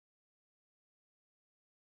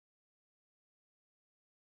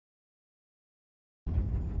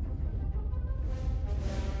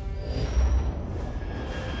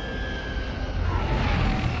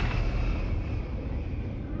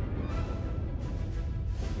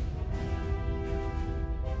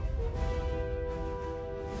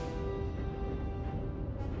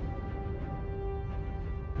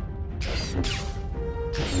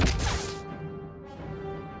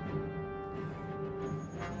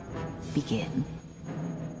Begin.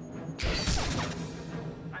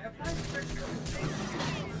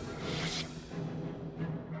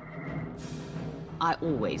 I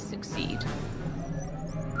always succeed.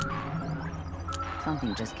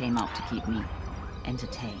 Something just came up to keep me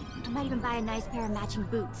entertained. I might even buy a nice pair of matching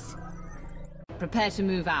boots. Prepare to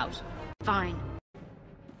move out. Fine.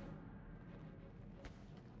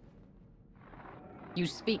 You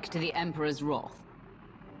speak to the Emperor's wrath.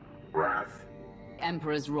 Wrath?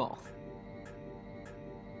 Emperor's wrath.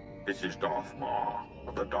 This is Darth Maul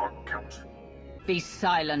of the Dark Council. Be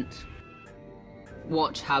silent.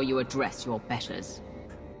 Watch how you address your betters.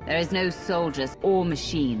 There is no soldier or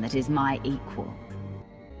machine that is my equal.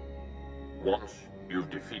 Once you've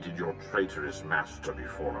defeated your traitorous master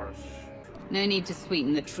before us. No need to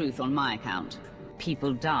sweeten the truth on my account.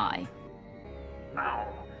 People die. Now,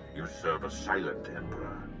 you serve a silent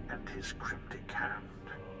emperor and his cryptic hand.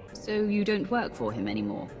 So you don't work for him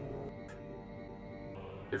anymore?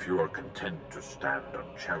 If you are content to stand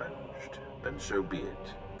unchallenged, then so be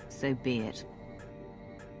it. So be it.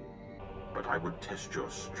 But I would test your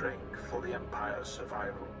strength for the Empire's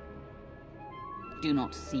survival. Do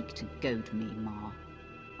not seek to goad me, Ma.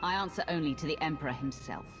 I answer only to the Emperor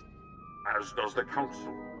himself. As does the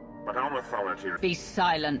Council. But our authority... Be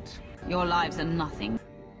silent. Your lives are nothing.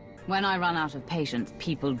 When I run out of patience,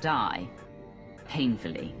 people die.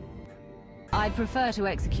 Painfully. I'd prefer to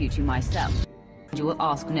execute you myself. You will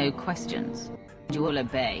ask no questions. You will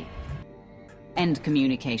obey. End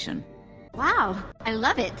communication. Wow, I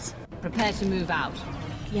love it. Prepare to move out.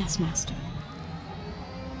 Yes, Master.